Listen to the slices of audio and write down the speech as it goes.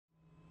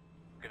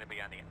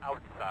on the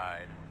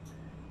outside.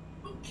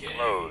 Okay.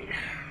 Close.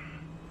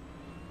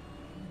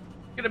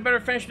 Get a better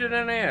finish than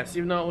NAS,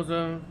 even though it was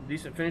a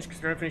decent finish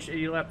considering I finished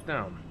 80 laps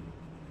down.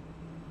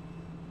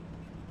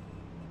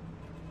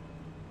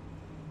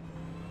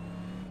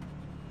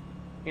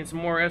 Gain some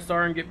more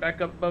SR and get back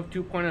up above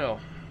 2.0.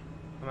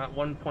 I'm at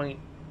 1.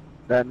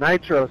 That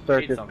Nitro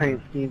Circus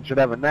paint scheme should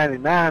have a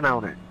 99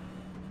 on it.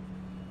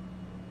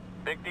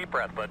 Big deep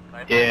breath, bud.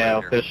 Nice Yeah,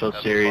 pleasure. official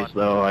Have series fun.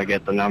 though, I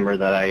get the number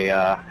that I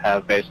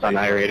have based on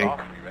iRating.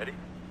 Off. You ready?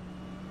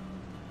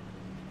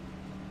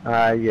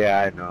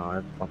 Yeah, I know.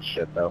 That's fun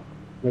shit, though.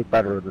 Make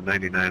better with the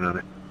 99 on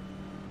it.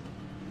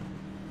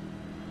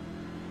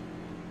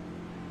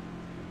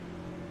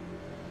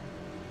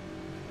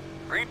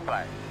 Green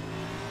flag.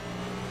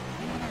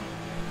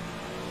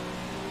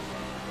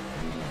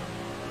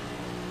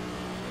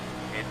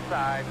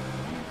 Inside.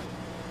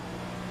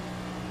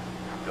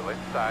 Still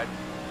inside.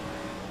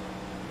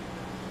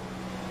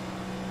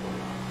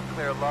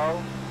 Clear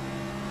low.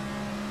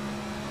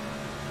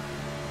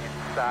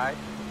 Inside.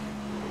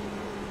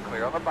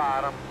 Clear on the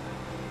bottom.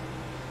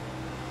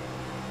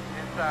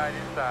 Inside,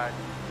 inside.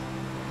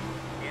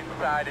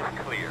 Inside is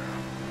clear.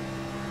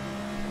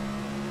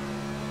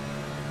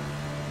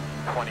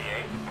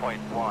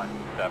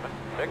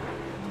 28.176.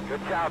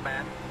 Good job,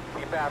 man.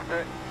 Keep after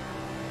it.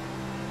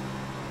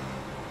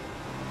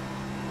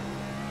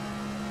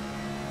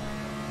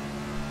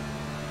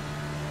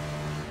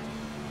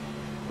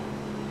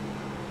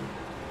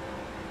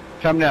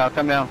 Come down,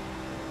 come down.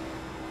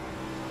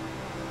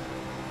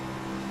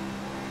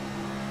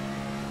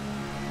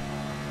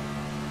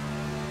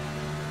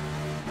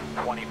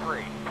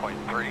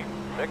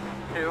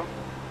 .362.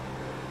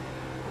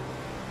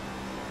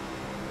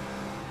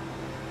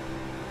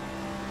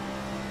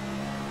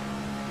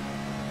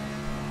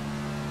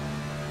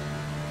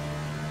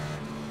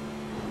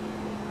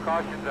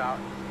 Caution's out.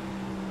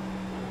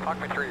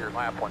 Talk me through your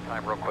lap one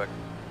time real quick.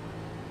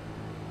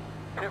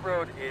 Pit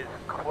road is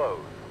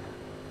closed.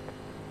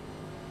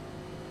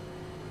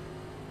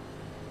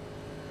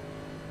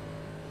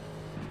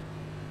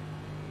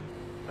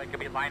 They could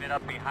be lining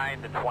up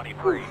behind the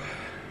 23.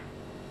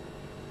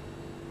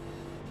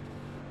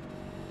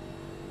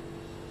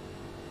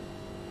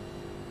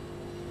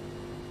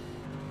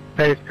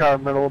 Pace car,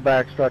 middle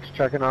backstretch,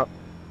 checking up.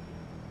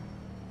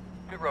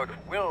 Pit road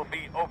will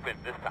be open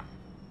this time.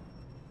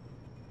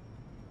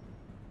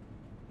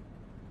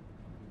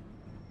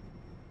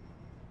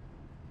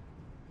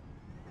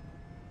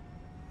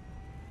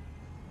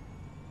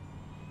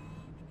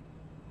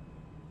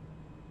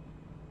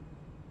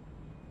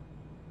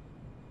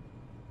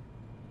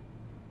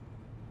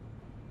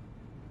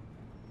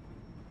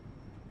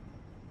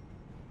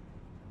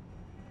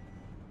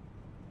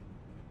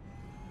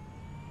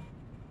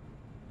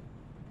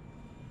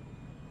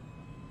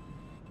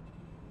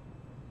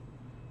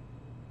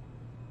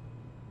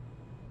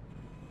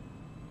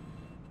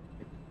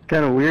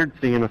 Kind of weird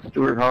seeing a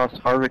Stuart Haas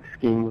Harvick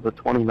scheme with a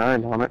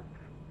 29 on it.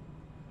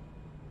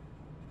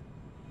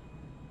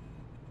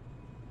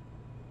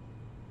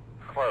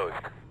 Closed.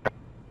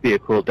 Be a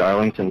cool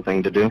Darlington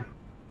thing to do.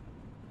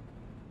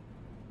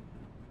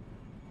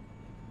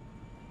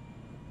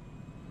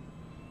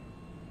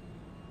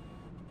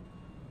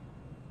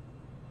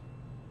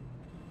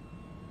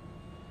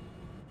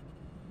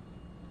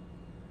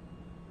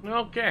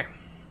 Okay.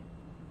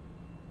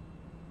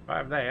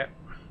 5 that.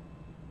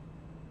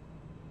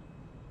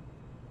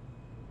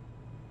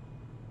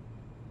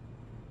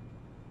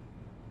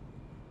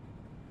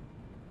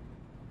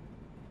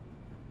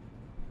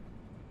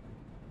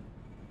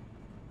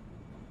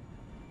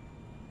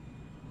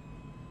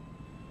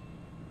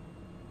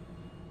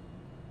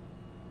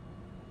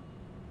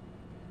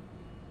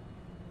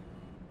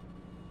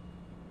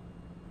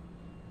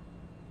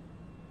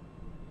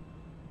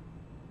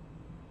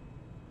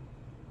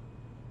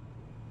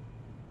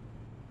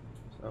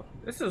 So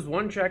this is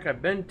one track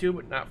I've been to,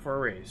 but not for a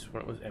race,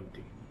 when it was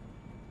empty.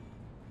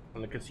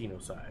 On the casino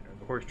side, or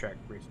the horse track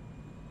race.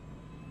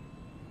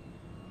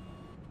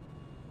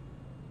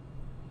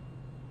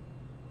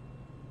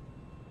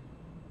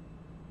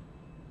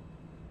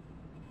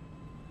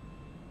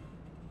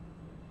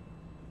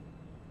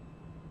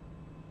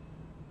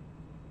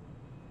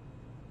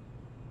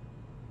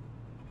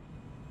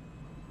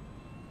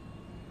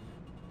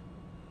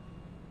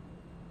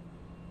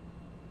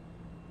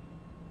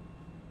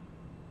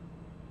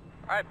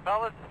 All right,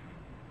 fellas,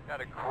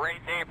 got a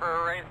great day for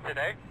a race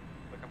today.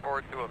 Looking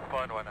forward to a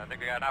fun one. I think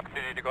we got an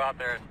opportunity to go out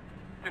there and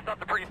do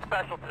something pretty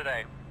special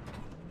today.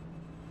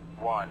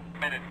 1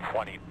 minute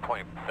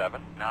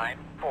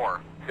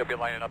 20.794. You'll be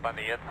lining up on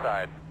the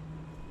inside.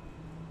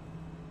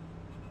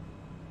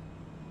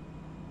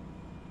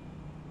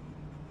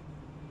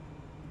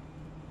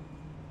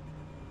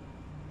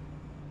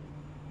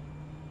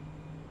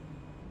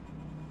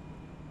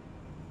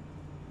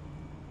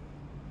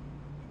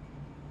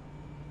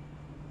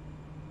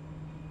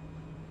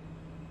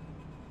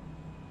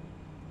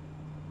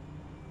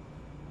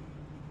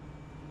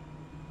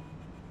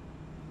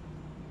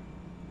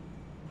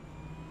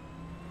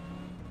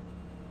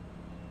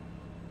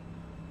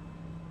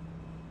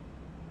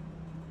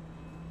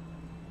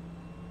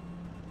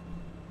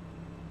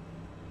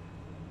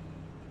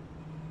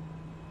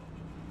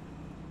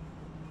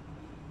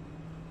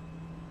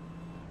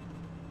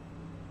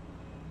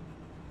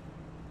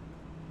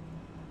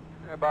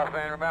 Hey, boss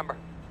man, remember,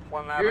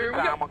 one lap at Here a we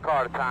time, go. one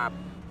car at a time.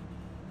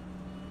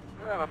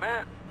 Remember,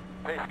 man,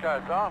 pace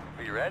car's off.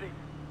 Be ready.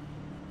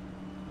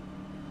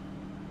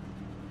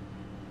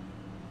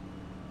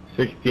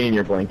 16,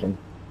 you're blinking.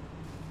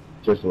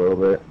 Just a little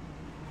bit.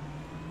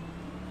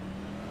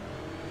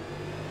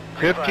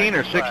 15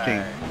 or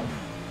 16?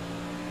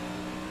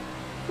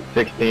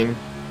 16.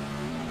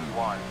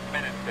 1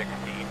 minute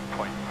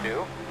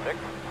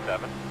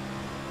 16.267.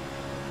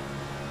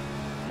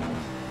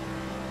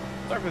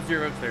 Start with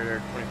 0,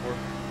 there, 24.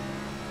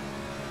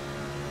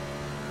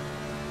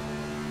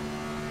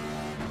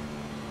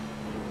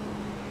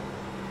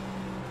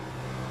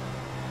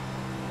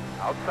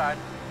 Outside.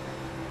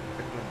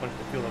 Picking a bunch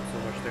of fuel up so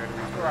much there to Go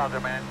restart. out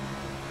there, man.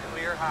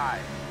 Clear high.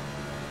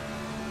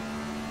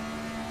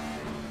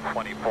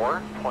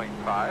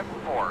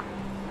 24.54.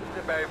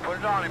 This is baby. Put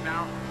it on him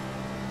now.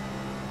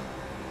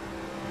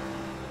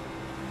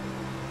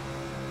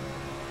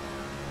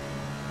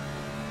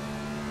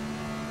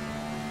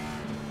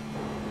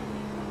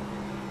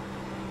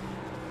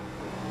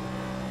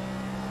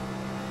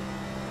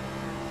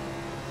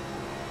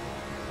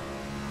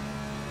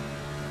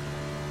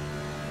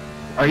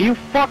 Are you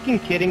fucking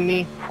kidding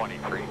me?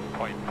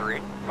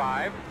 23.359.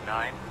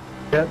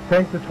 Yeah,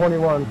 tank to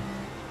 21.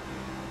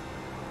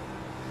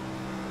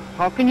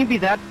 How can you be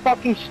that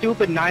fucking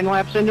stupid 9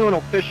 laps into an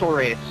official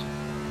race?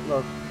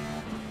 Look,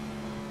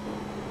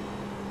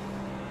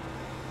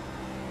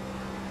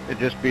 It'd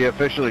just be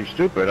officially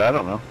stupid, I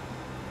don't know.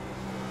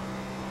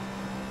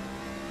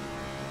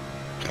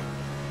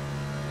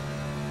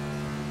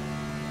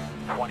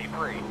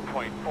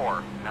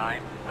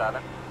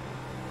 .497.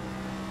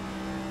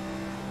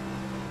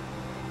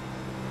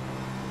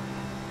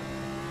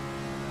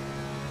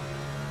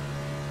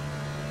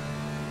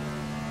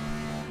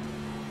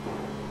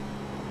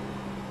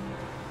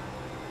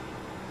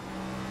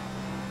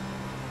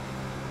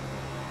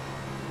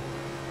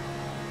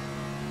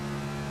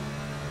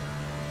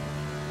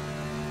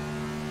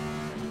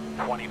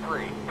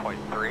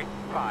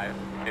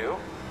 .352.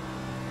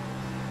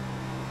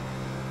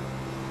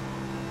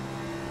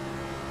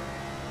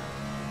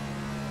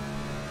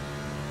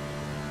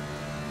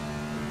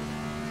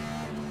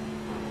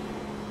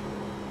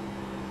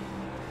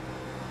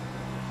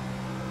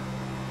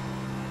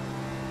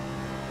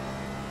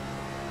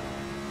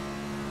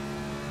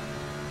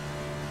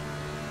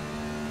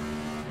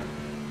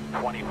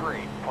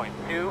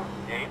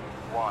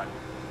 .23.281.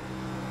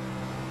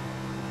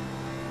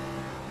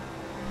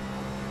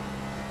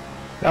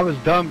 That was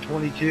dumb,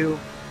 22.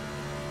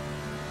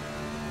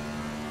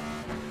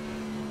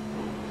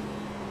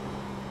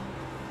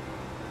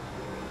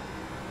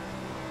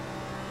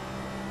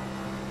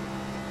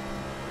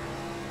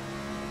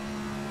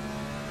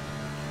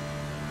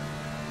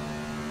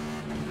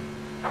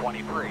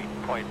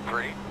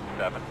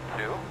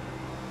 .3.372.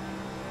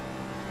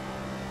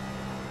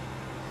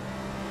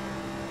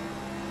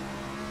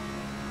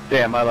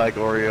 Damn, I like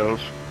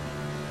Oreos.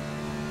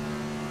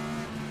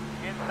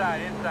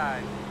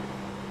 Inside.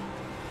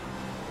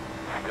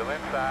 Still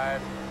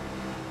inside.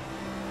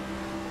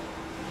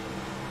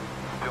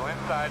 Still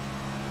inside.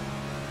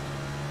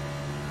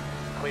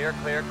 Clear.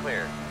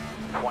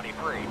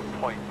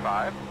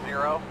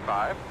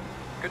 23.505.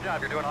 Good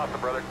job, you're doing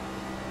awesome, brother.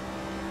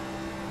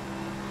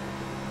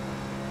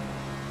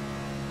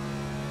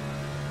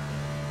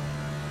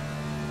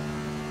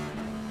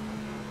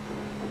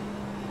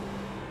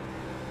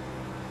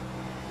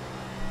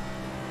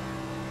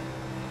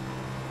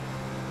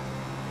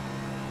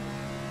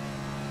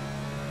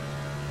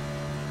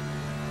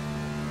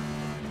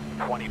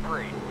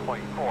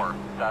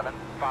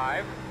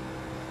 .475.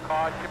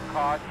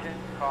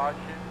 Caution.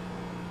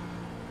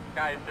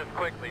 Guys, just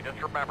quickly,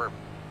 just remember,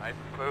 nice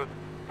and smooth,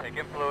 take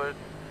in fluids,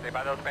 stay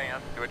by those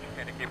fans, do what you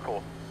can to keep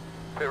cool.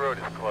 Pit road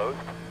is closed.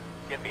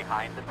 Get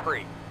behind the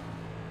tree.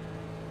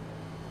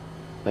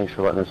 Thanks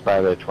for letting us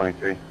by there,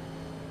 23.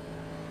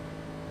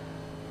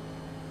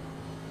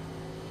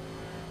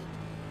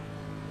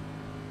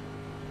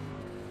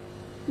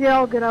 Yeah,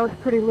 all good. I was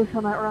pretty loose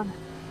on that run.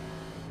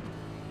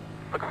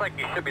 Looks like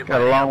you should be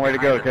Got a lining long up way to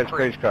go to behind catch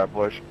the pace car,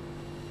 boys.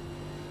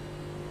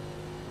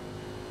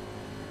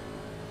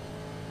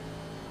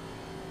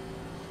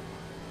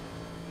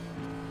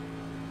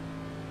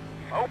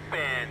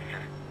 Open.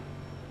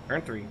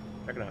 Turn 3.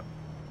 Check it out.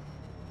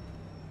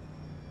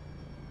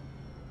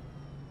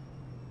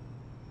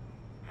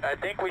 I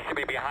think we should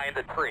be behind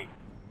the tree.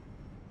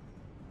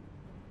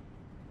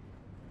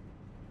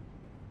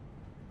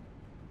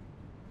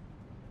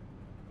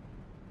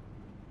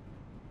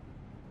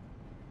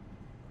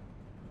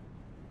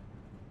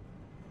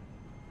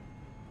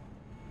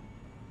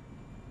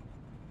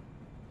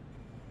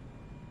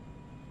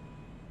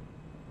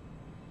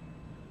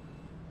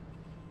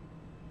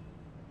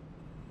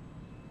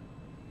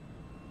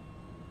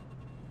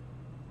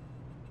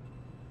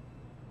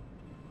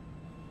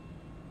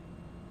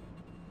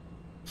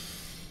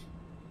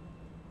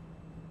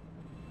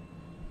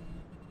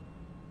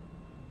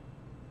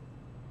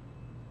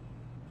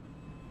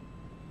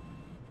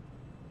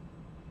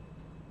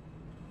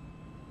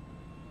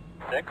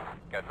 6,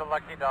 get the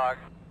lucky dog.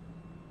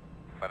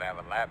 But I have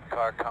a lap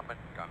car coming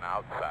on the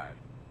outside.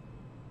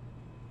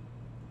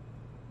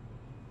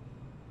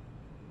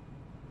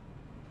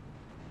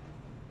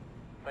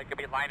 They could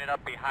be lining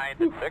up behind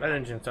the 6. That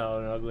engine's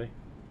solid and ugly.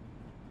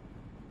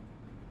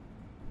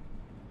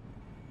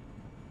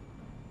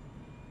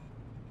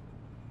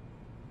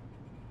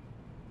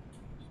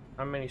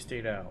 How many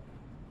stayed out?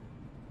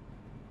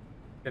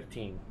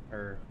 15,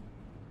 or...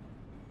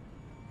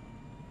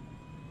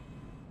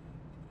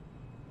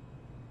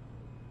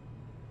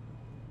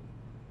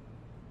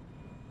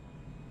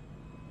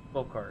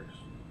 Full cars.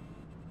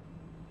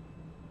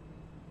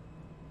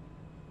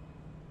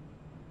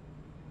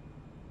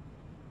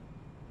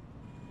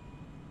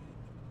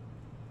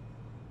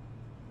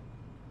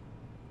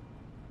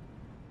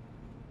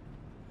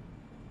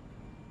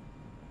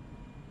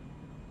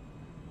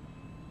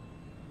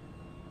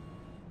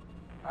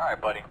 Alright,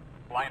 buddy.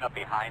 Line up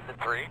behind the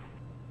 3.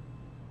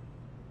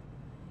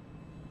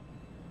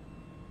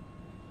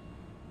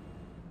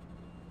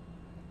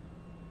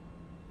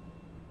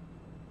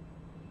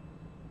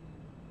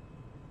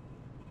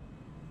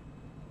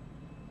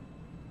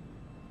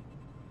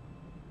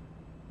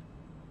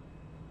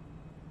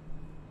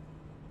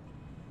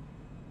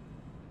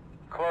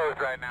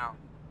 Closed right now.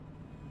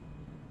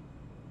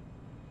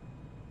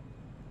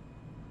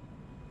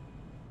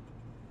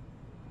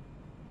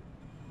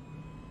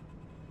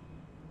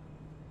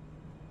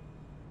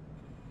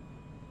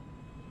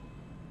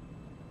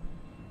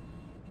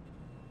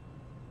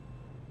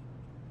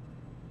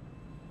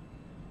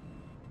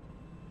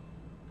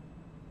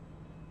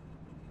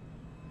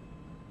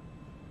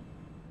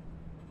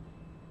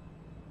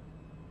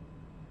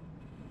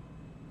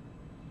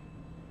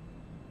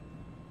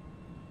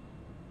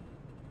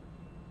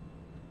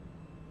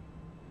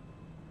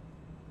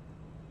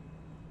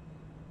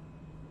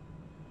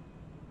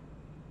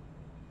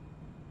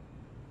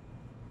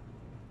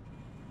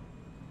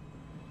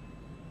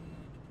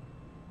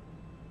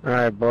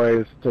 Alright,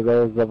 boys, to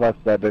those of us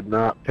that did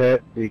not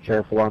pit, be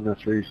careful on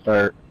this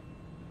restart.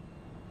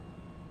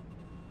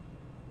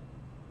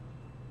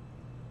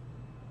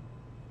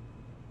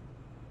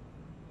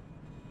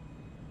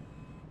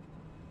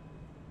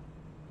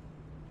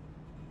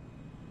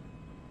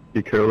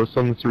 Be careless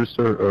on this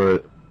restart,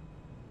 alright.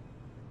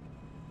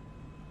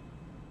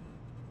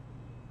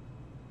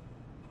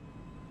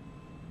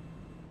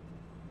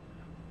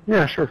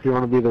 Yeah, sure, if you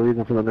want to be the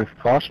reason for the next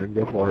caution,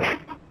 go for it.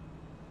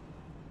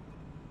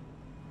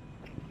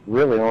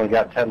 Really only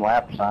got 10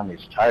 laps on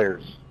these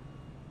tires.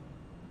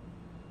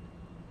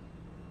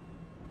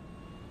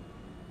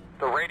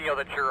 The radio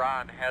that you're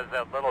on has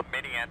that little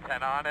mini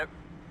antenna on it.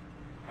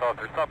 So if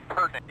there's something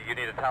pertinent you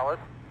need to tell us,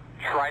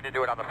 try to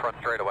do it on the front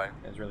straightaway.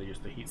 It's really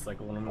just the heat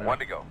cycle on them there. 1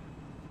 to go.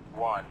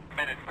 1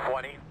 minute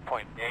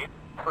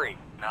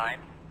 20.839.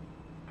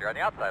 You're on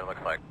the outside, it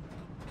looks like.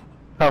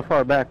 How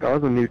far back are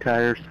the new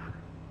tires?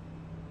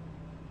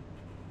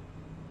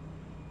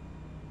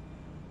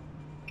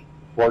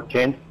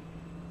 14.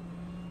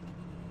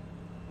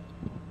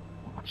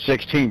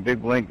 16,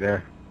 big blink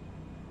there.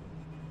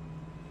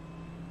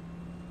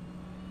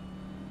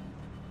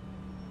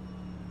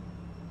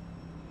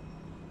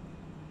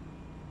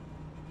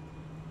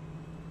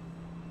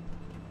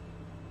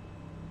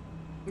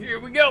 Here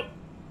we go.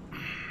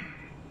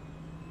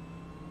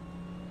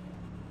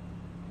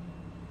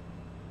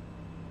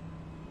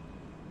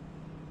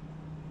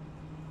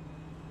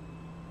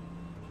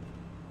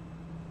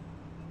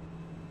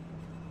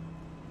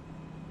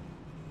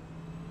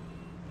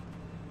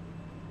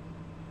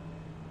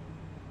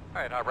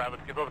 Alright, Brad,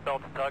 let's give those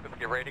belts a tug. Let's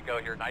get ready to go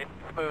here. Nice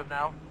and smooth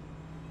now.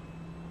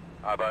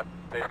 But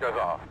base goes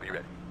off. Be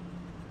ready.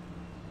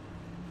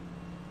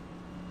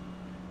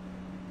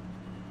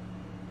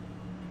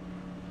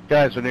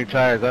 Guys with new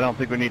tires, I don't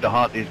think we need to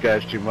haunt these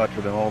guys too much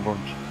with them old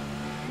ones.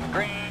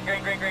 Green,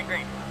 green, green, green,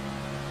 green.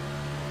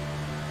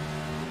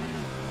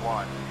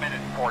 1 minute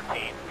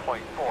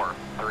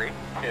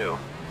 14.432.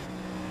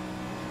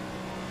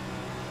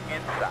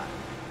 Inside.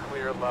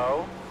 Clear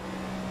low.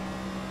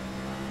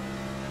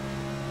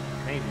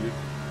 Hey, dude.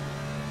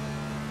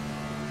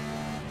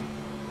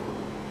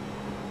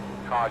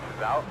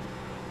 Caution's out.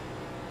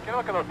 Get a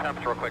look at those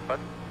temps real quick, bud.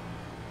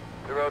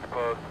 The road's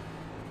closed.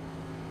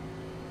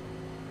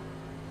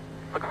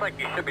 Looks like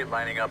you should be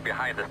lining up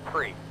behind this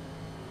tree.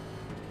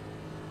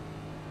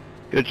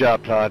 Good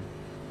job, Todd.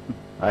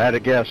 I had a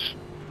guess.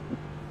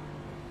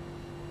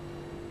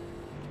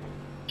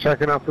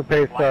 Checking out for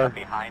pace Line car. up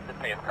behind the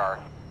pace car.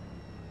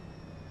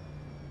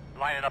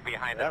 Lining up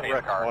behind the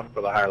pace car. One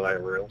for the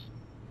highlight reels.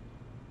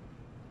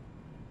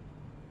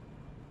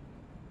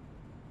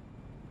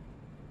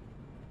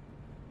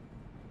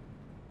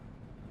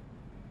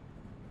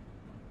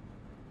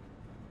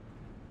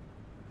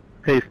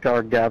 Pace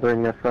car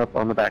gathering us up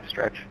on the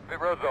backstretch. The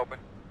road's open.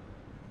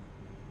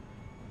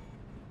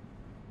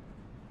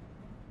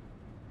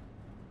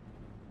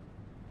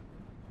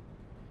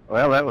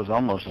 Well, that was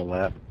almost a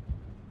lap.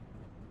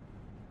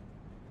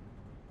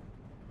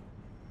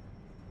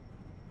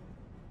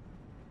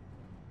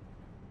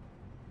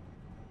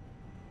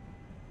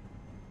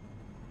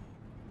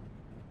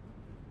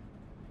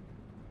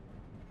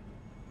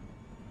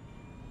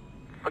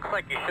 Looks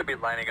like you should be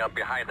lining up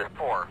behind this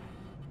 4.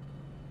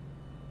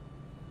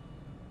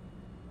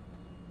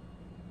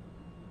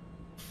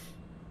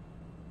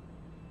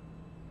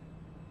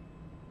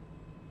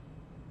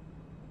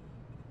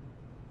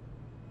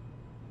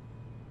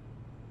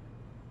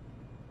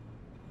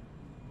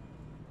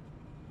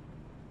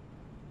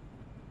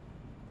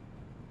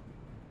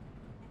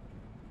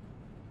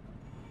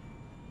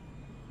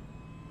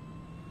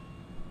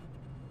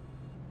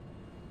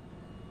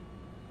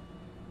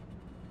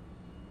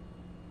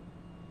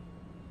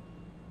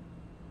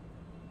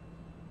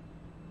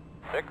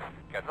 Six,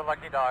 get the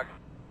lucky dog.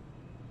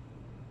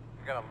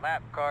 We got a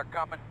lap car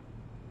coming.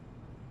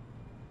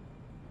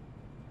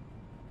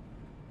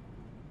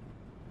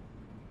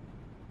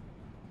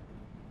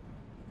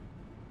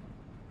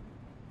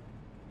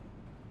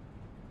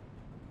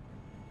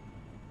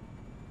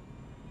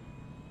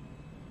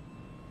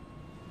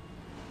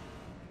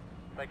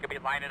 They could be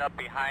lining up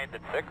behind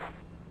at 6.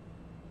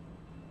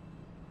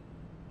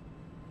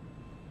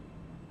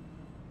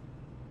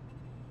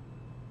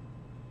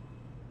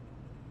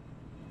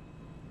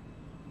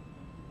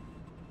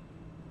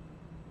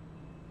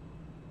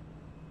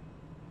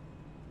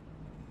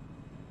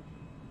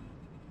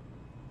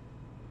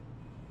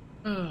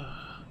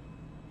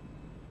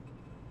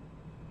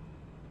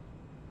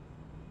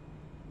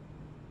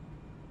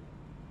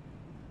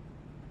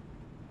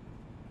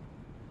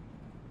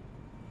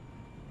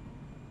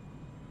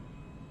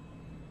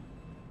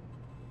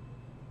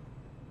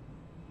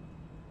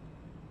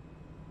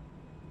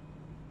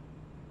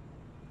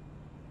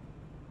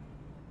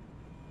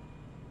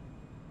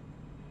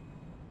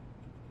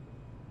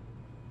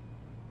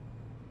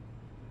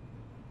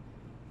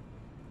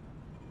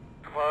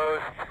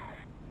 Closed.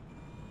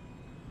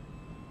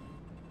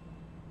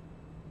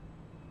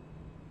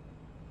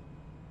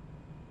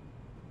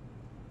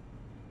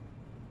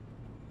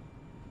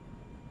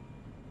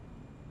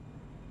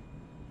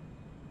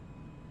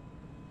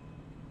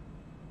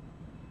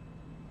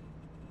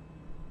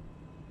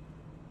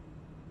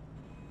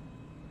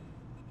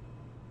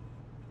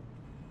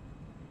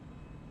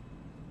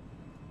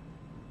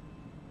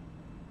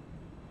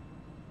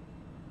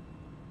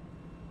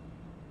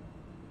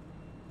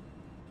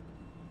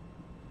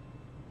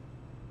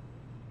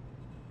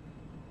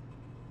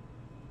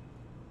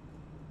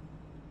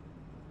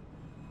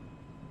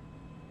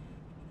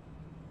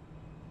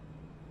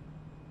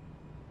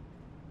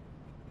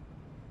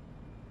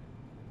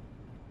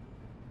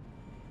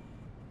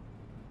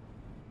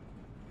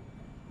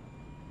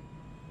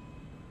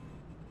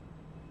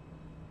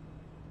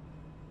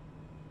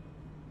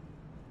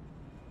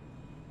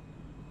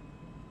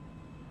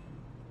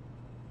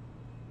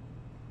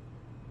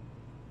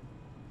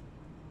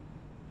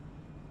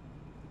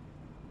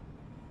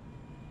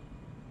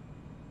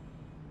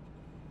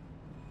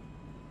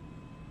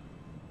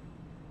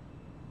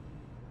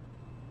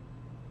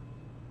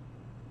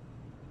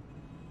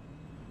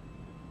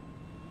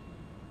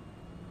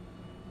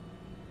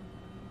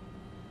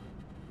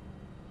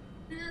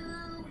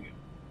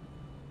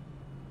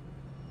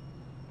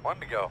 One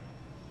to go.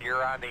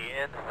 You're on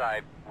the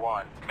inside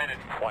 1 minute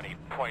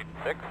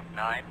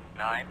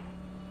 20.699.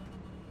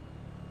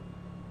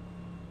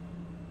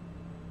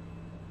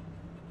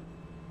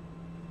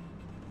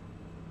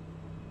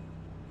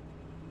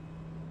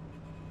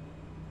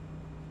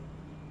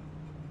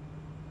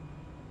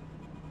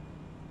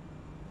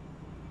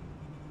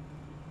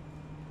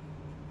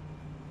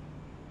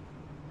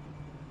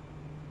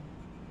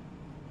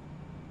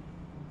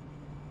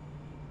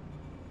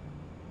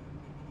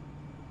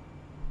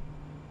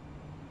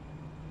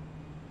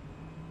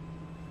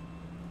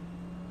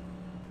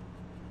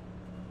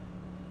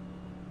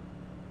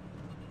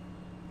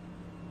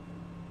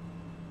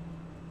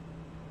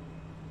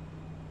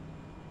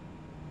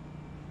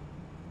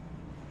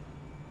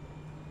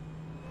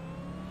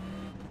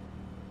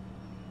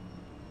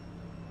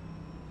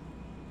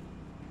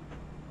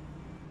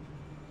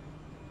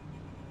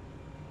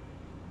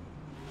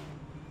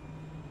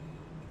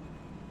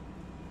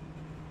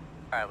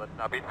 Alright, let's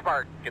not be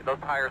smart. Get those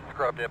tires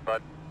scrubbed in,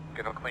 bud.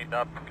 Get them cleaned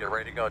up. Get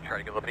ready to go. Try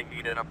to get a little bit of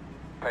heat in them.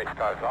 Pace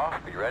cars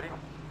off. Be ready.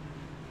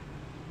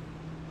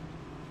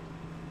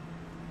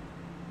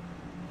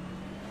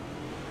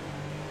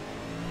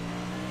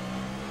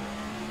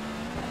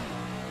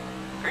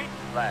 Green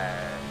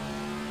flag.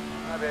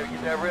 Alright, baby,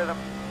 get that rhythm.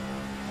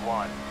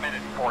 1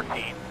 minute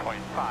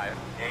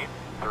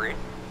 14.583.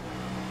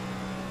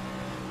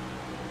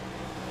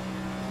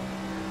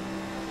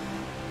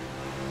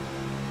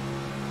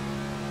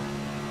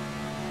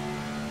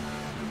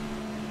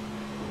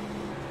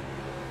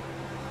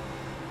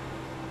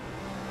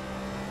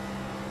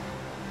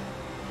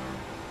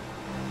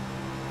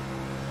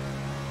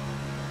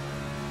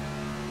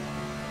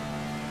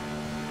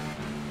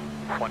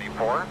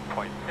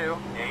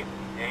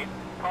 .288.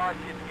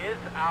 Caution is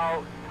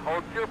out.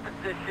 Hold your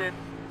position.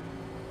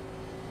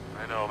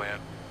 I know, man.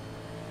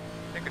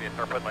 I think we need to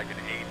start putting like an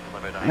age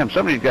limit on. Damn,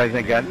 some of these guys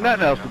ain't got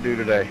nothing else to do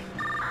today.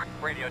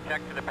 Radio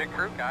check to the pit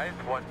crew, guys.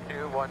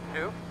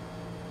 1212.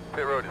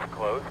 Pit road is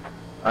closed.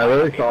 I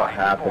literally saw it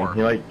happen.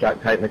 He like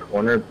got tight in the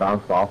corner,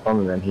 bounced off him,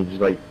 and then he just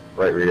like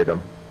right reared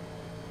him.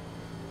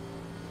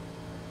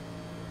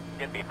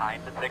 Get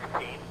behind the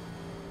 16.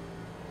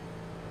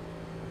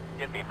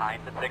 Get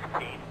behind the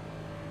 16.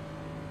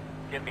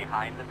 Get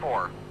behind the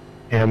 4.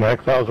 Yeah,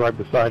 Max, I was right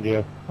beside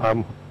you.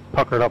 I'm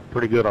puckered up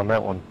pretty good on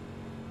that one.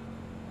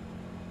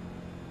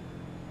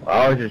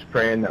 I was just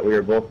praying that we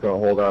were both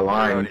going to hold our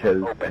line,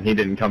 and he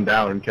didn't come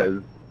down,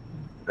 because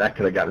that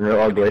could have gotten real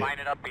ugly. Line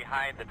it up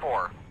behind the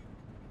 4.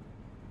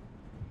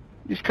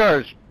 These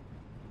cars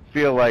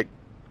feel like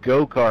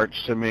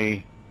go-karts to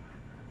me.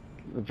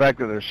 The fact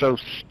that they're so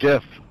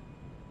stiff,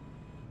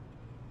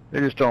 they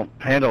just don't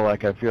handle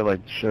like I feel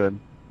like they should.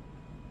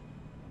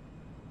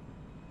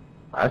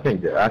 I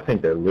think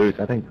they're loose.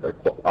 I think they're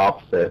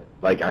opposite.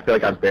 Like, I feel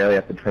like I barely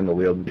have to turn the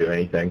wheel to do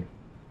anything.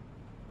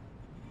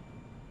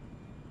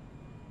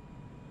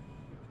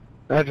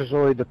 That just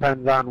really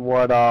depends on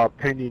what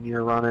pinion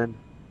you're running.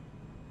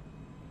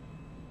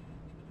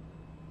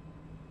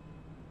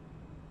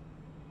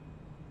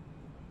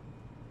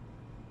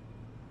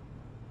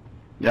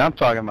 Yeah, I'm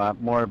talking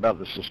about more about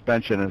the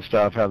suspension and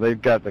stuff, how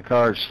they've got the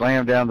cars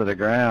slammed down to the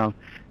ground,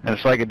 and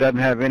it's like it doesn't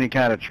have any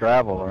kind of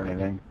travel or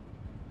anything.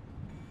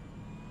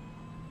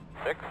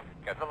 6,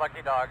 got the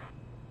lucky dog.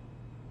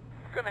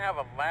 It's going to have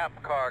a lap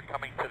car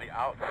coming to the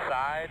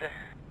outside.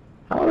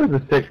 How has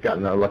the 6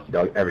 gotten a lucky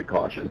dog every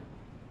caution?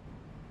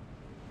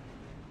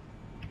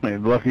 Hey,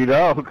 lucky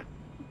dog.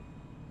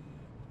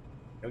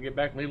 He'll get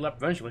back and lead left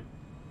eventually.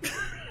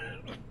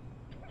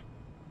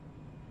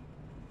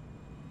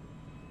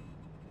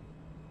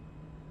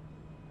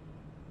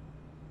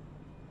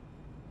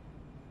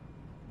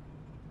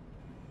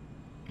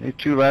 He's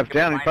 2 laps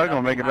down, he's probably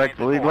going to make it back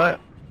to the lead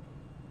lap.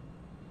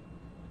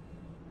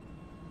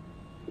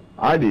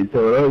 I need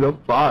so it was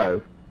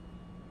 5.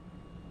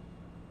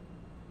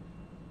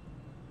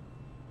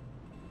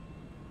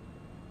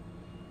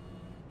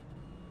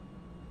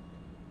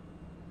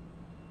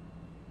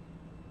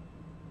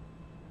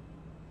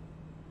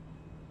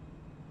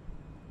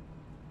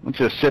 Let's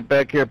just sit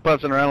back here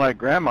putzing around like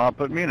grandma,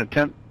 put me in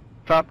a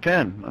top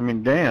 10. I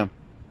mean, damn.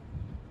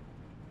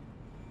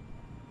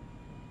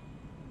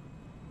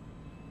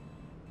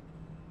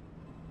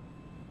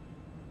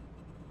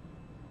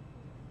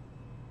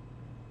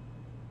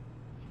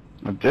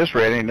 At this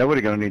rate, ain't nobody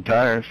gonna need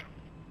tires.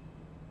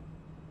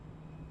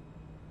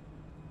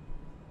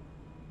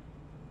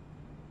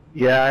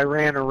 Yeah, I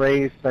ran a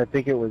race, I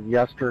think it was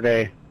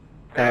yesterday,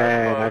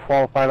 and I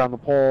qualified on the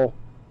pole,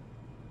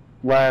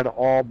 led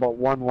all but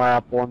one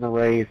lap, won the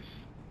race,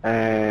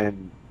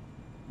 and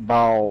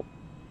about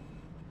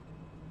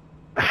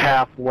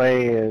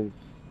halfway is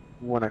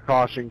when a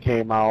caution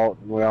came out,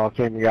 and we all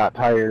came and got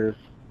tires.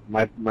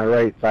 My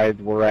right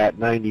sides were at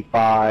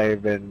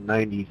 95 and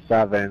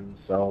 97,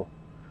 so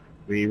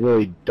we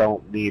really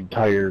don't need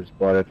tires,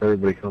 but if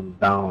everybody comes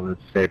down,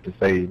 it's safe to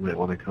say you might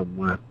want to come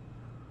with,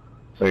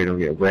 so you don't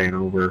get ran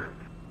over.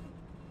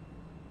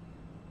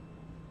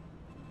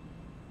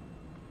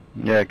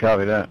 Yeah,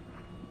 copy that.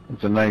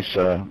 It's a nice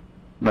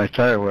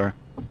tire wear.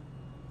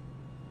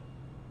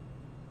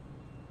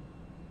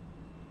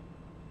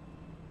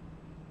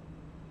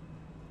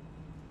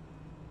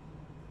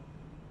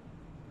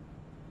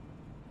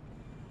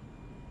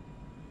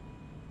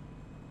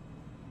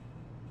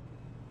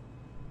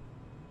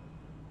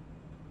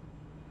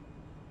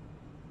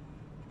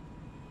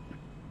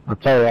 I'll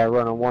tell you, I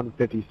run a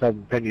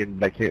 157 pinion,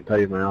 but I can't tell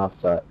you my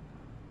offset.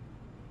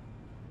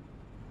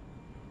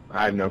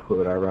 I have no clue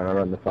what I run. I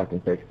run the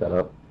fucking fake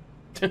setup.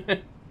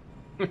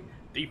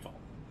 Default.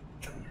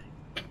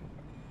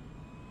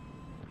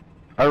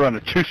 I run a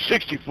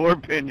 264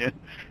 pinion.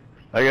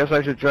 I guess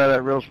I should try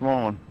that real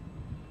small one.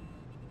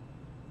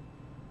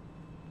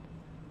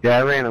 Yeah,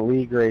 I ran a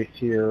league race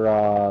here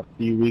a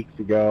few weeks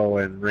ago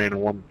and ran a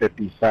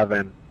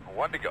 157.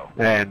 1 to go.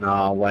 And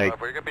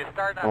like, We're going to be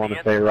starting I on want the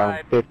to say around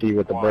inside. 50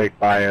 with the brake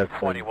bias,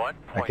 and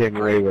I came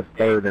away with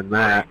third in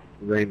that.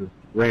 Ran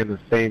the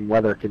same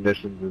weather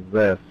conditions as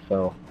this,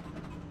 so.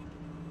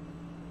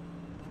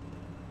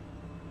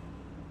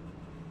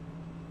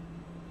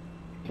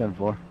 Ten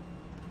 4.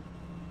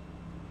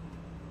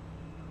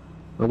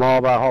 I'm all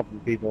about helping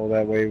people.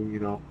 That way, you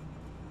know,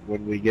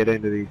 when we get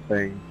into these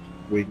things,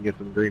 we can get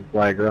some green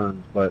flag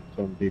runs. But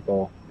some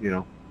people, you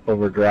know,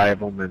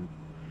 overdrive them and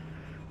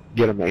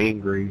get them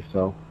angry.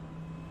 So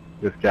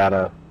just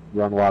gotta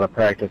run a lot of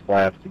practice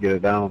laps to get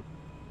it down.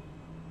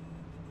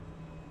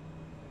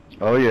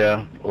 Oh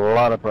yeah, a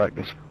lot of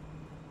practice.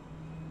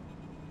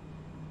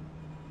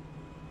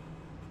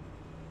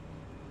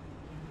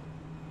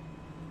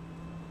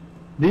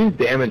 These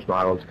damage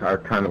models are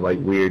kind of like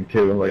weird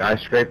too. Like I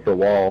scraped the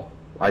wall.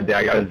 I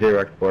got a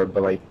Xerox for it,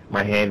 but like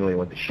my handling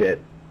went to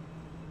shit.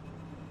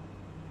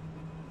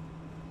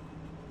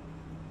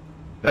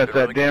 That's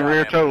that damn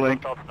rear toe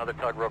link. Another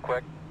tug real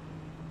quick.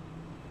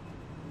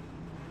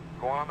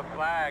 Going on the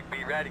flag,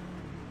 be ready.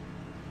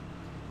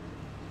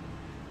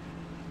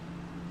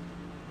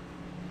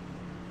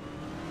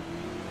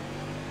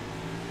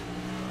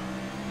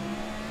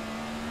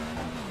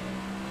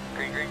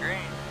 Green, green, green.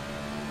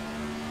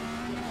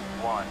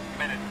 1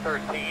 minute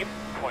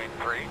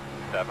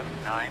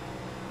 13.379.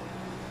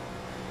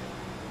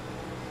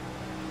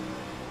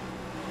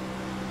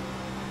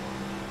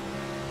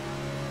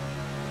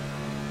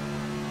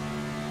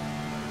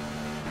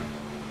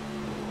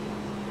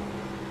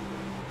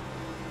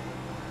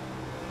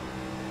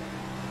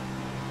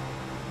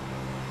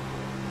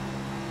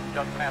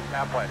 Just past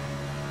halfway.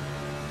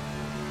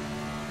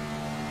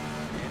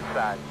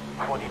 Inside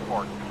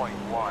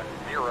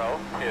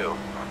 24.102.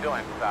 Still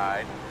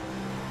inside.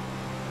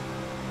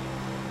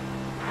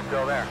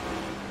 Still there.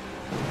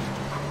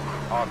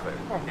 All clear.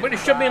 Oh, way to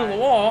shove me into the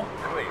wall.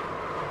 Clear.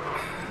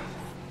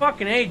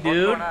 Fucking A, What's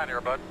dude. going on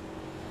here, bud?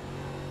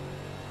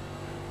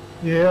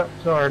 Yeah,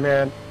 sorry,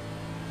 man.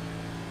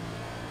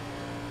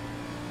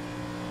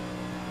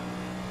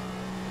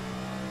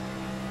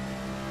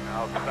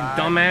 Outside.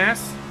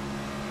 Dumbass.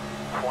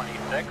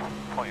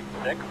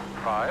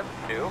 26.652.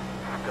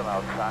 Still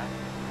outside.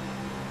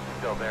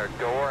 Still there.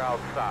 Door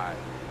outside.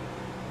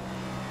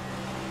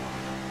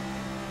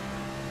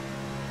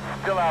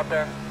 Still out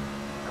there.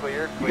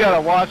 Clear. You got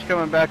a watch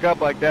coming back up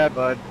like that,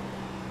 bud.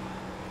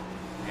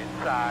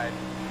 Inside.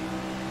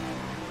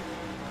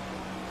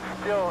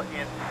 Still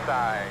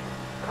inside.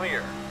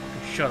 Clear.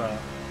 Shut up.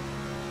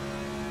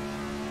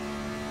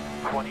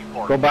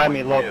 24. Go by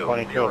me, low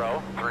 22.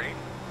 3.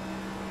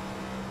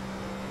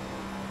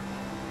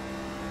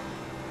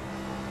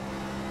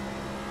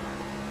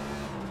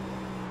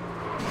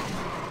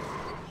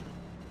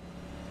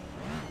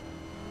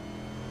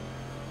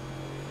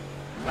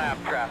 Lap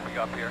traffic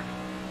up here.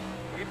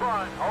 Keep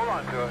on, hold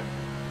on to it.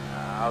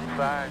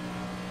 Outside.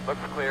 Looks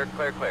clear,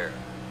 clear, clear.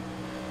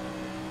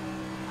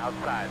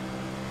 Outside.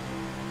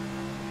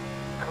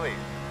 Clear.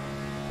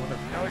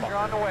 Knows you're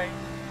on the way.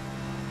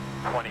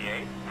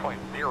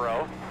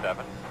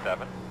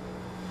 28.077.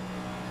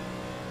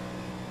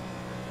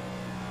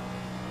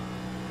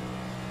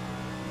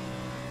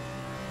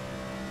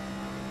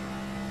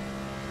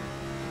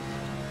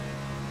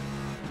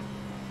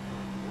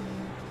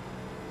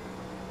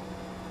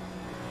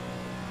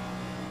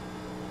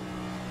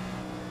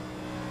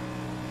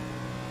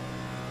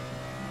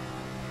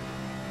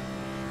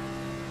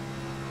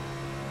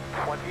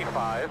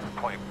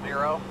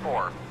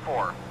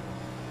 .044.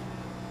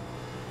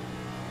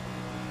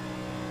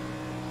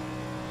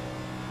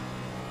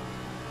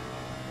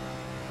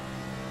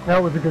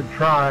 That was a good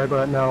try,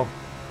 but no.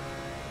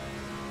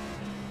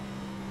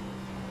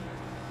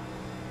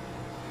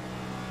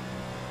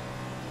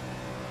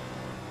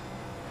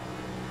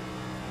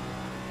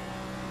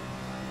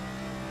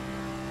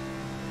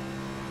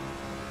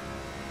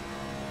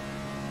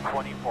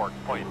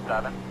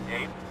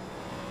 .78.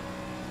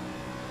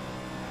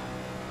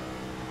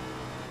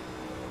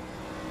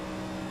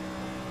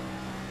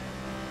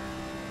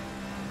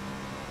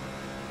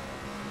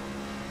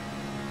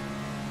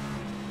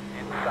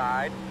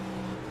 Inside.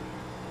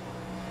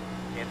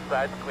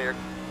 Inside's clear.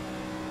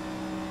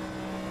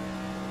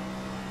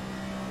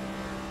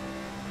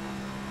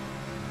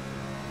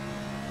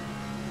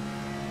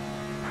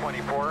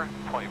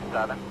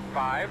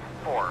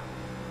 .754.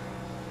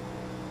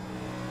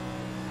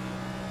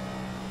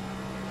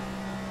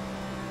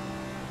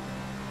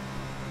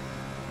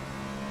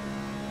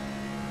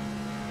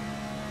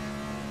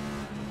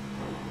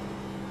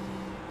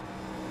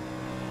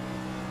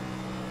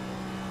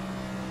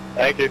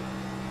 Thank you.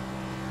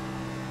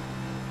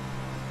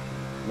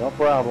 No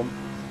problem.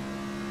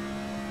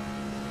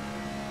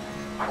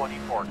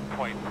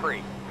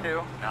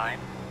 24.329.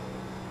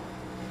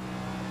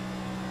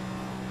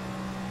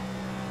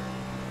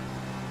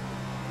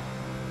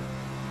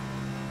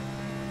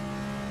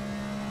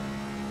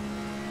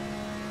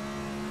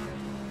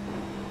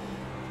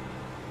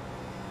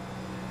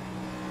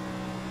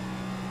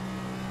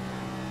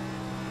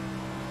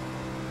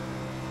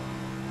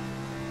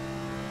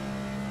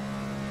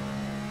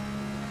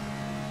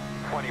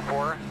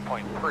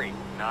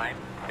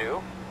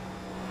 .392.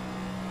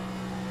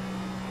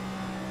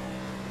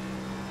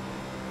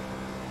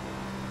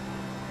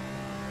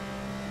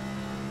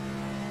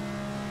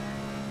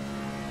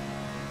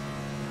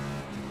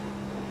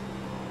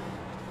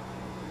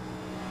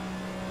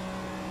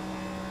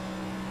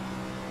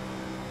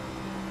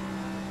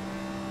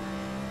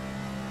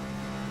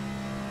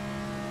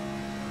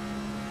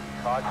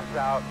 Caution's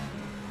out.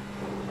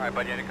 Alright,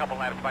 bud, you had a couple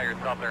laps by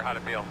yourself there. How'd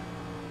it feel?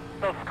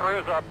 Those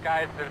screws up,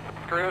 guys. There's some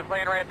screws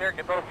laying right there.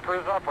 Get those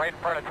screws up right in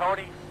front of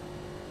Tony.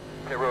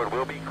 The road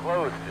will be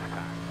closed this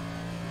time.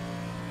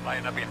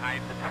 Lining up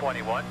behind the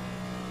 21.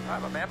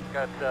 Alright, my man,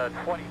 got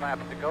 20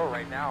 laps to go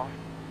right now.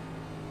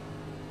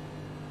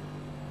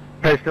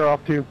 Pace car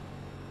off too.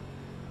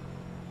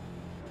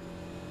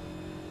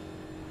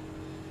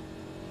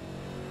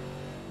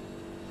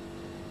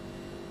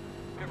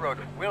 The road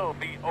will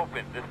be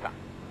open this time.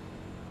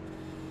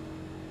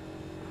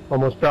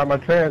 Almost dropped my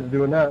trans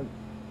doing that.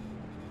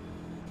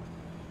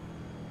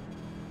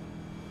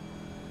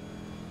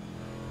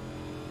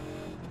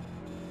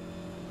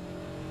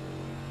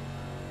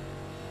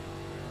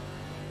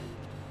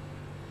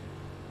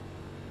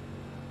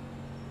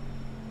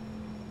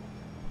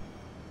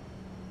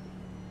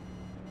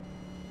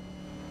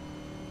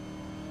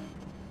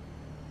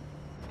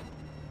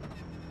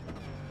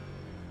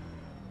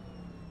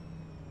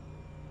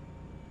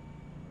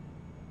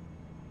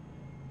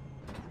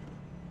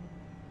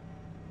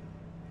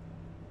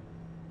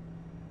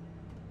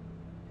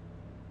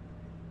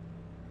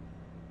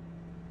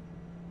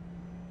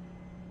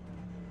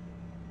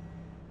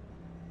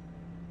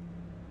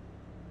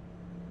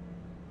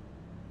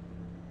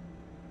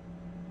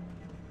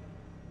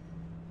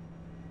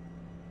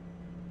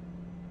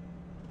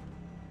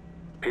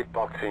 Pit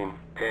box in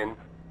 10,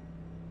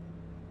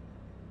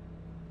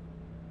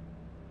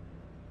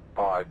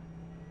 5,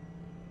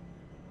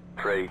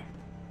 3,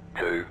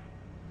 2,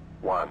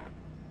 1.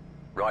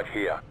 Right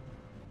here.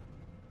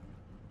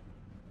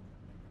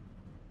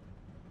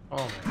 Oh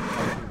my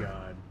fucking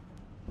god.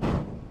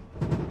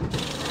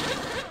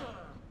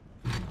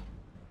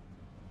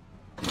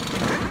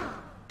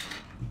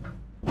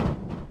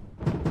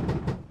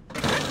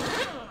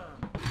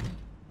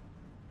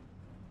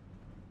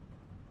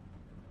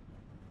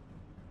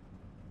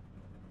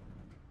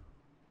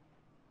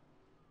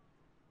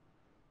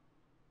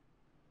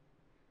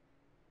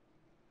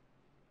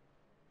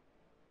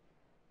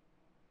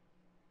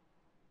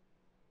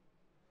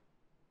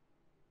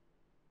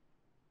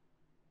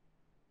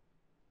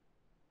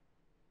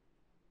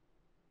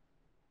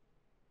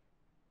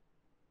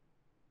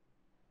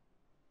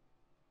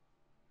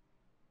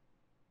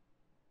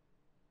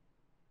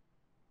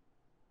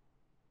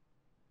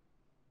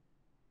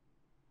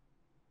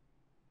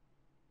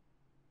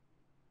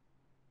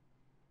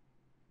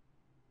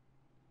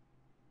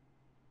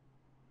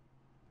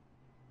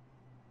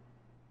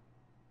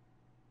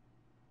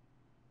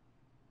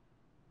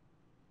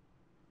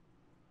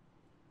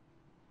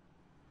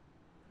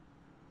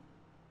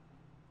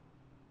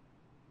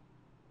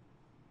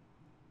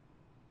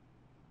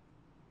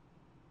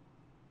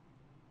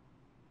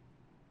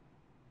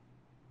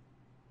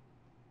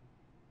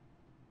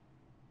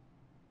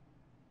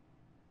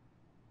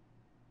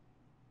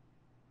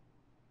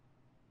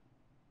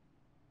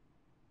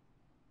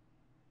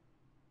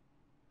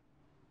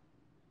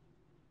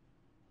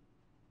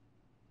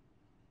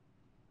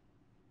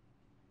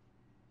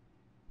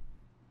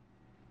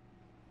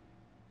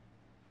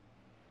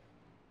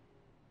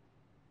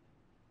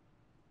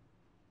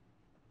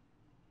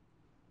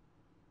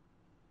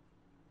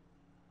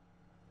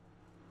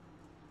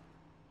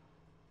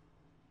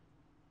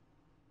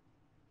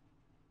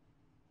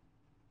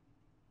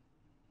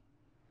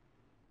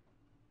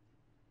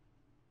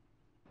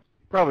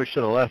 Probably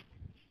should have left,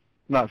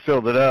 not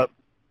filled it up,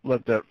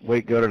 let that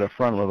weight go to the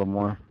front a little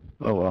more.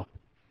 Oh well.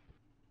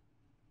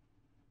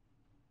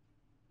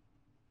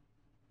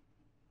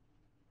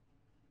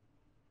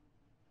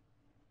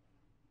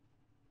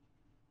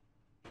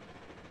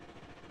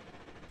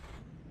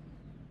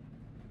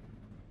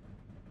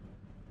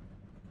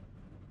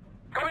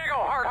 Come here, go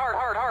hard, hard,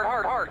 hard, hard,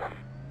 hard, hard.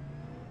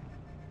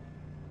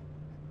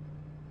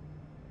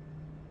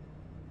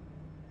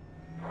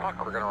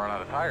 Fuck, we're gonna run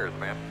out of tires,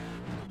 man.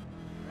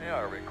 They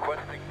are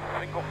requesting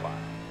single file.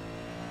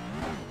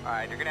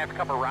 Alright, you're gonna have to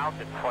come around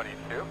to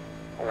 22.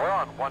 We're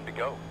on 1 to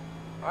go.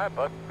 Alright,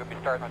 bud, we're gonna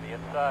be starting on the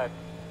inside.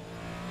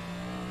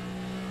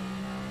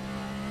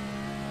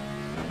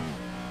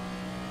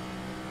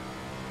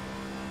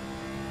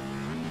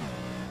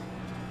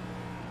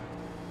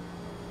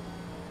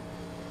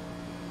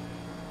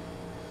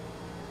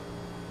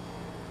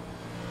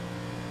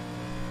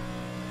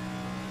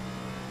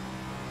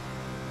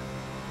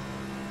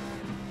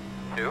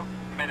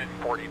 Minute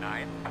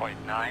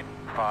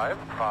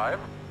 49.955.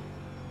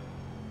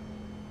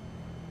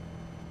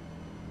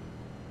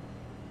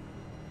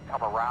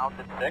 Come around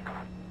at 6.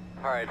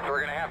 Alright, so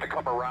we're gonna have to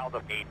come around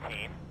of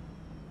 18.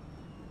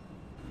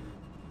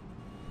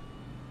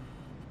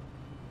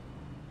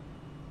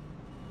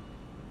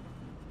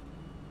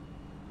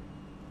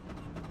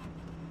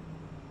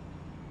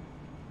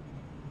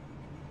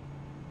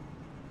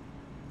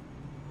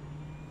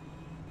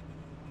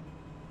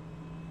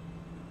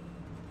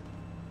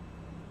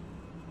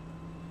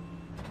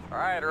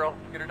 Alright, Earl,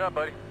 get her done,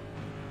 buddy.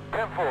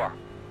 10-4.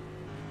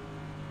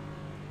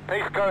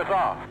 Pace car's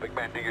off. Big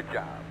man, do your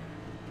job.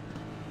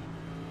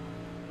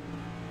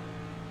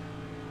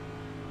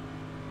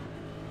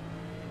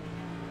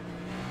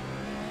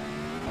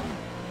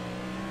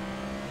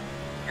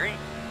 Green.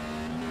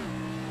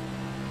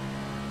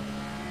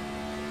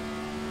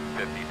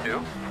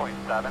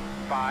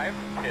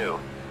 52.752.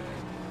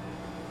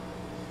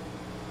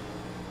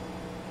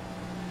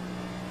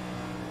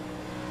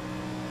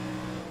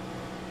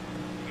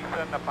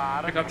 In the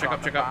bottom,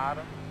 Check up.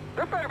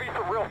 There better be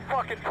some real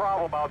fucking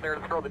problem out there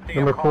to throw the damn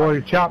Number car. 4,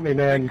 you chopped me,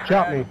 man. You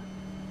chopped me.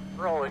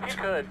 Roll, if you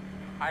could.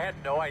 I had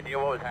no idea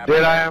what was happening.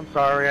 Did I? I'm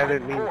sorry. I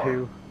didn't mean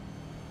to.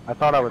 I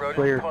thought I was Road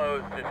clear. is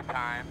closed this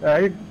time.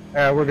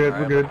 Yeah, we're good. All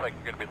right, We're good. looks like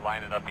you're going to be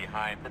lining up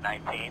behind the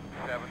 19.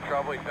 Having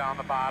trouble. He's down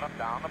the bottom.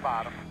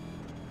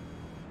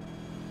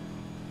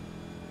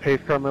 Pace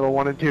car middle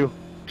 1 and 2.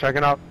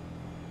 Checking out.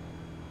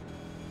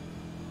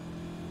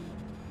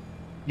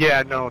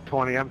 Yeah, no,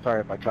 20. I'm sorry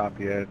if I chopped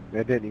you.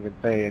 It didn't even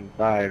say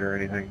inside or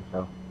anything,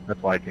 so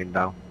that's why I came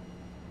down.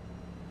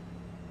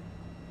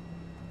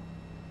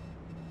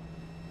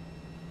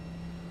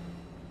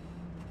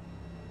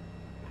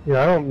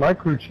 Yeah, my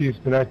crew chief's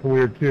been acting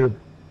weird too.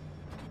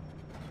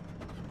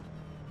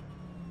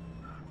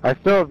 I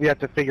still have yet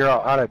to figure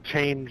out how to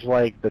change,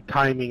 like, the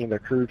timing in the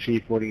crew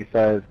chief when he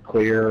says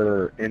clear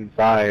or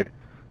inside,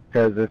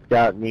 because it's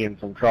got me in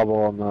some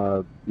trouble in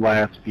the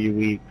last few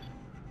weeks.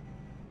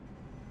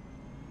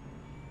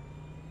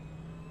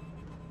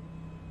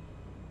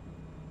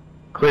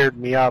 cleared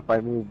me up,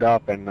 I moved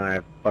up, and I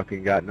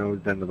fucking got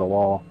nosed into the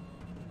wall.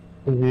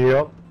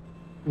 Yep.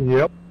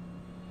 Yep.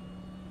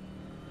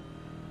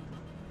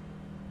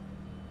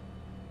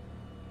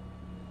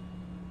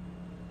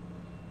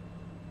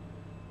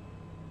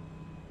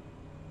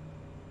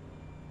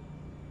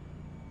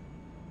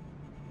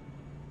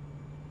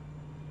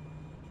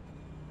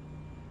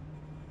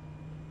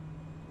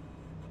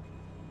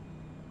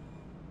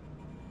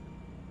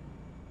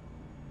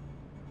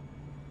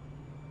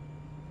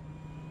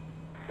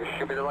 This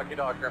should be the lucky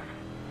dog here.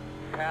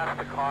 Past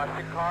the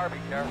caution car, be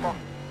careful.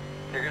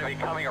 You're going to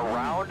be coming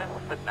around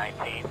the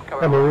 19.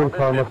 A maroon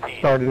car must have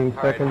started in Alright,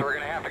 so second. we're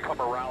going to have to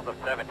come around the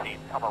 17,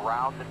 come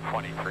around the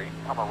 23,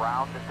 come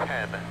around the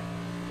 10. You're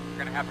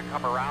going to have to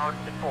come around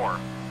the 4.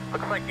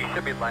 Looks like you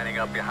should be lining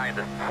up behind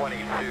the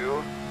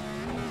 22.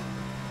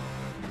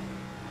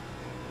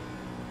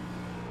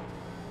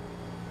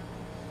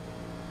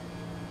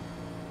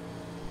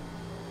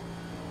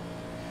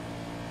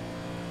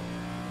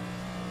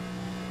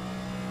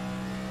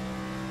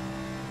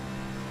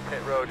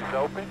 Pit road is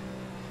open.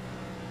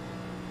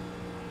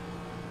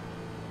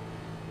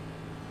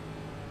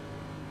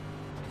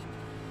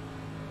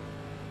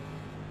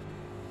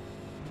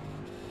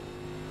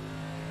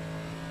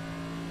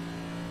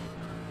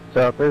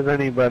 So if there's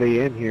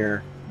anybody in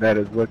here that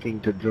is looking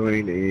to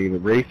join a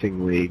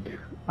racing league,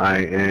 I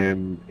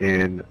am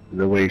in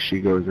the Way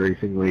She Goes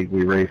Racing League.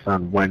 We race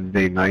on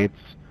Wednesday nights.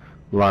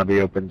 Lobby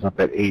opens up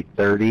at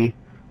 8:30,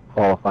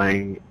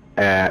 qualifying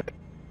at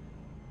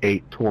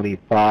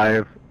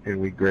 8:25, and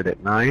we grid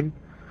at 9.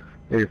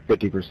 They're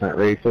 50%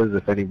 races.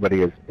 If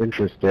anybody is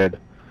interested,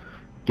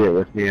 get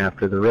with me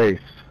after the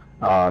race.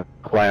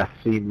 Class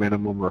C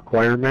minimum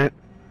requirement.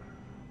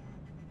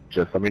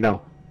 Just let me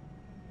know.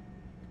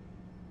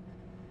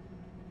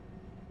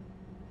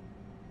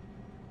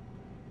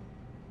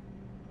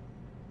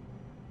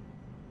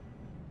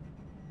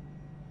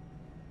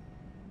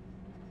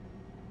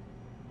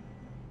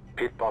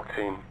 Pit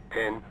boxing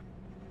 10.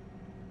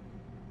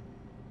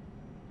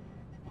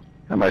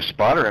 And my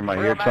spotter in my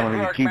ear telling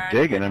me to keep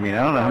digging. I mean,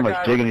 I don't know how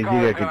much digging you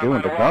think I could do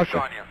into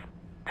caution.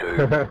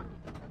 2.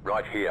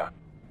 Right here.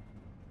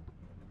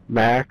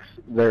 Max,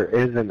 there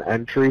is an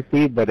entry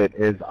fee, but it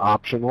is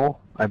optional.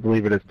 I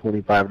believe it is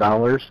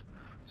 $25.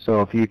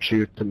 So if you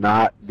choose to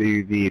not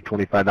do the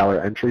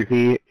 $25 entry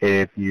fee,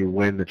 if you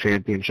win the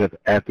championship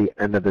at the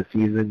end of the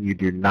season, you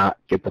do not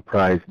get the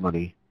prize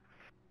money.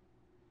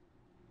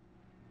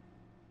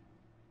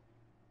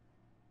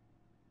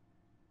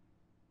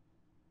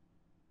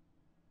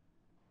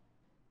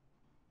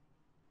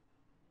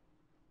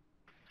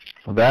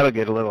 Well, that'll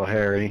get a little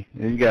hairy.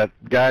 You got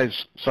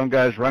guys, some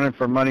guys running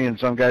for money and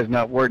some guys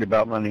not worried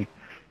about money.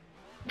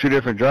 Two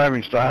different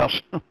driving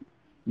styles,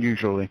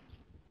 usually.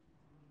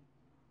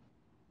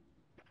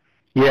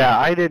 Yeah,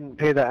 I didn't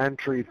pay the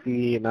entry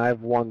fee, and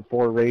I've won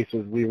 4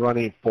 races. We run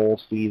a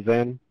full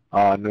season,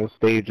 no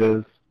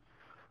stages.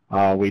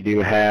 We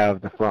do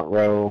have the front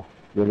row.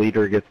 The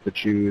leader gets to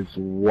choose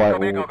what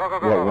lane they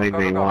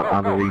want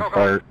on the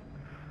restart.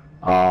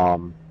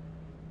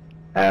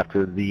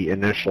 After the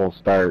initial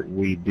start,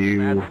 we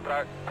do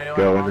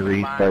go in the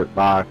restart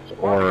box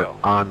or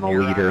on the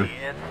leader.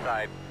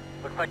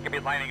 Looks like you'll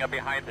be lining up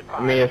behind the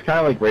 5. I mean, it's kind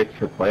of like race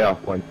for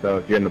playoff points, so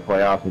if you're in the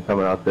playoffs and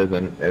someone else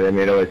isn't, I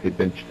mean, it always seems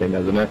interesting,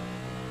 doesn't it?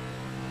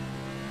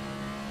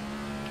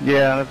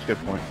 Yeah, that's a good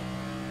point.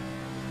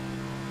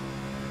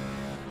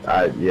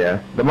 Yeah.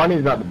 The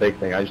money's not the big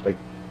thing. I just like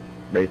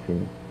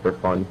racing for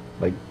fun,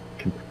 like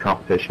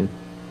competition.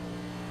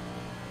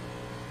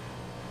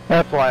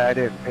 That's why I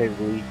didn't pay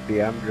the league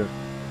fee. I'm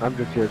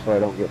just here so I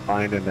don't get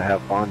fined and to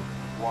have fun.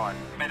 1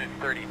 minute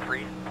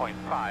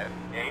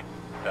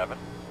 33.587.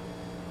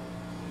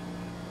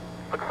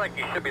 Looks like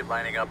you should be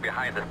lining up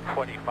behind the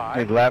 25.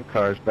 Need lap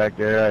cars back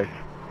there.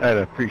 I'd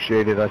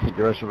appreciate it. I think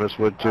the rest of us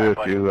would too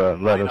if you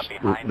let us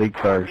league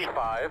cars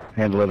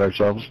handle it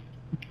ourselves.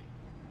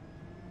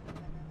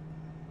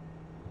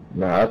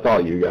 No, that's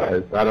all you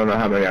guys. I don't know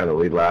how many are the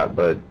lead lap,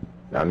 but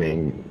I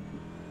mean,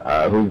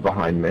 who's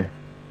behind me?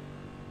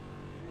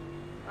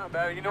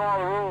 You know all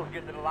the rules.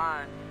 Get to the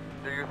line.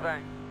 Do your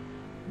thing.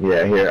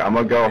 Yeah, here, I'm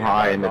gonna go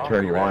high into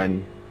turn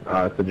 1,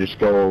 so just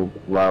go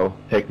low,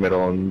 take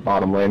middle and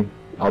bottom lane.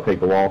 I'll take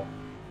the wall.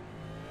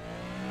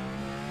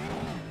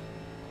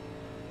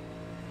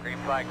 Green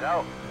flag's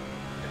out.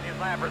 Get these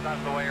lappers out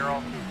of the way,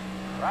 Earl.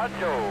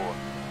 Rajo.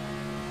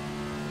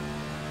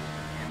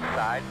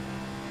 Inside.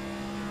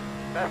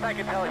 Best I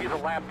can tell, he's a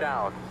lap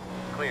down.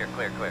 Clear,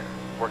 clear, clear.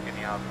 Working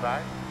the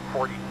outside.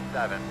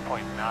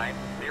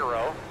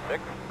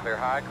 47.906. Clear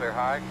high, clear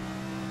high.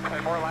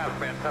 10 more laps,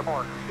 man. 10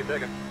 more. Keep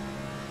digging.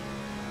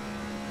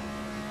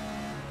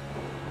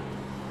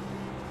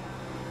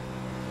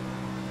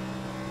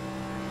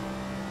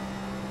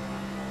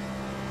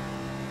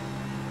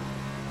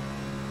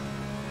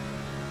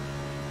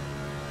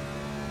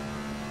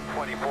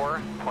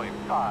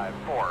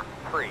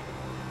 .543.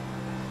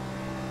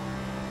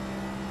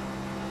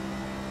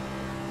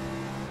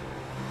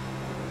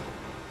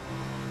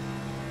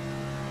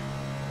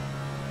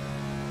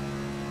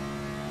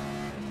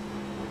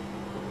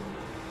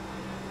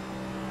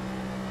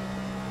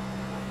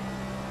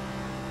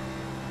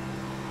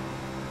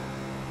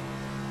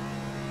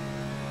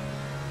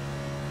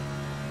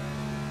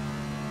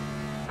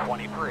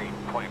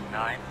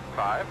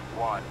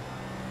 23.951.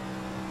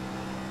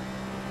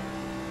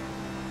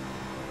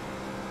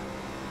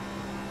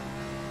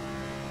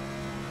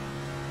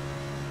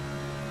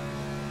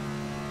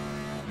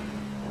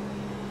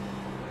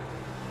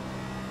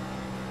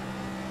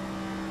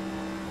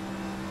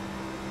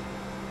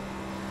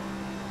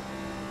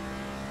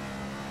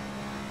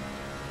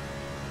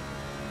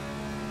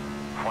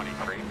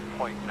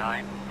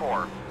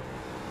 .94.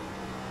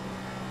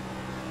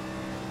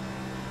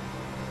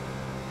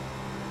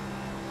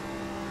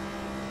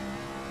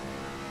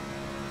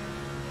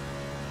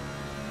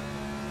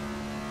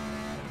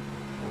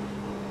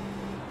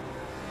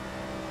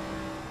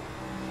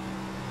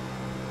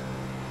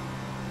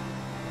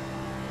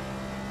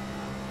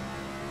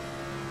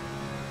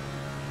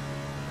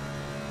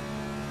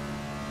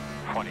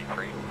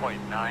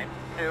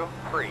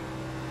 .923.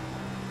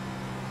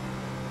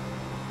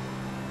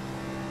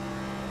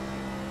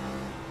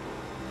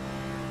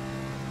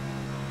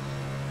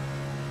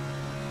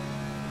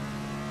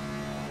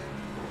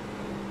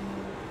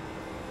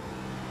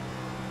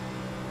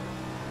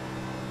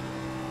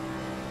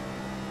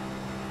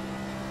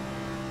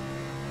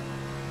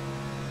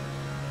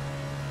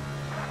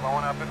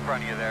 Slowing up in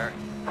front of you there.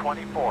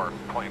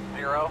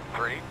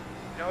 24.03.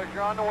 Knows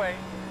you're on the way.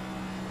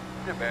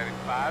 Good, baby.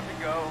 5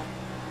 to go.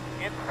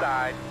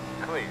 Inside.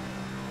 Clear.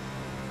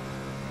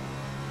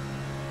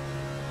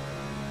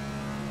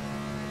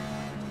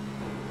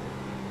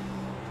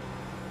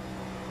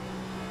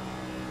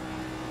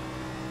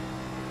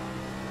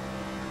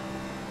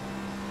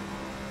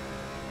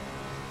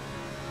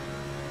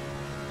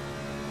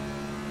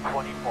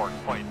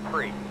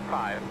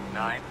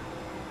 .359.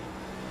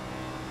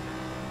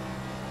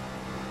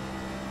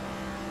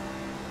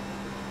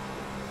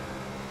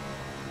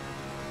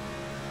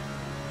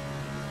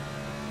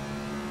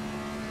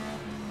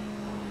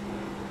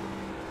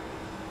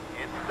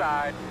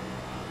 Inside.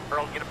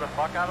 Earl, get him the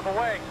fuck out of the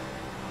way.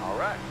 All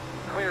right.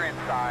 Clear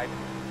inside.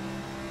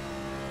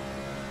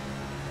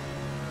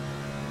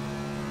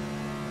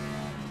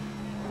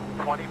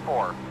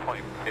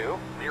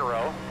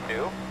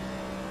 .24.202.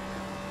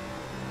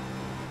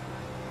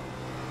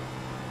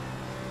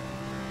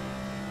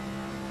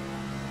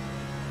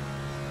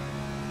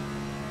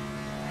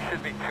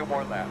 Should be 2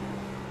 more laps.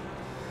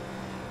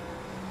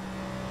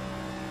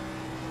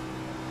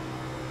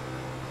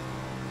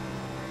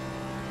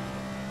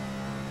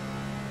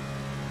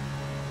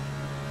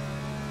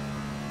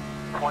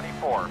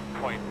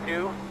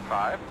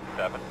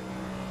 .24.257.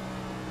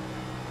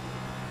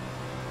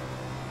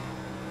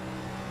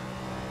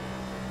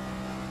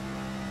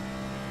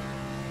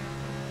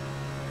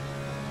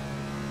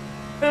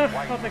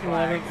 I'll take an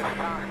 11.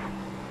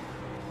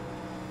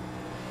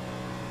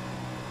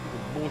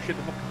 Bullshit,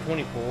 the fucking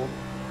 24.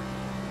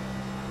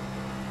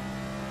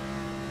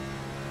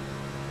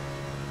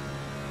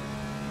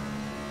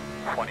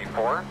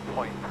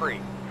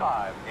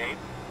 .24.358.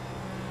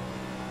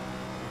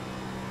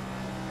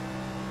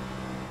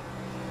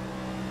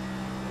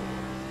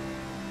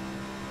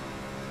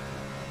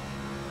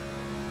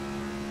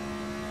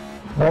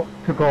 Well,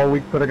 took all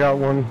week, but I got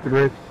one. Good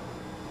race.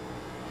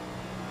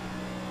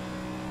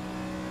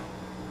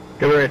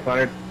 Good race,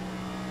 Leonard.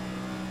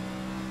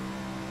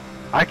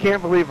 I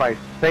can't believe I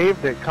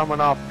saved it coming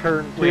off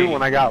turn 2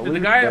 when I got Did loose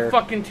the guy there. that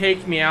fucking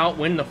takes me out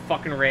win the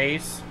fucking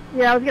race?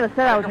 Yeah, I was gonna say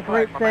that was a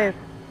great save.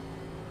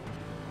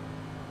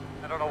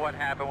 I don't know what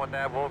happened with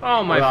that. We'll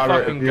Oh my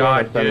Robert, fucking if you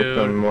want god, to send us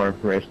some dude. more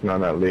information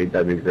on that lead,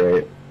 that'd be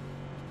great.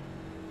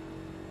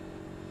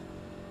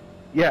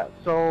 Yeah,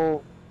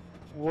 so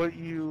what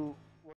you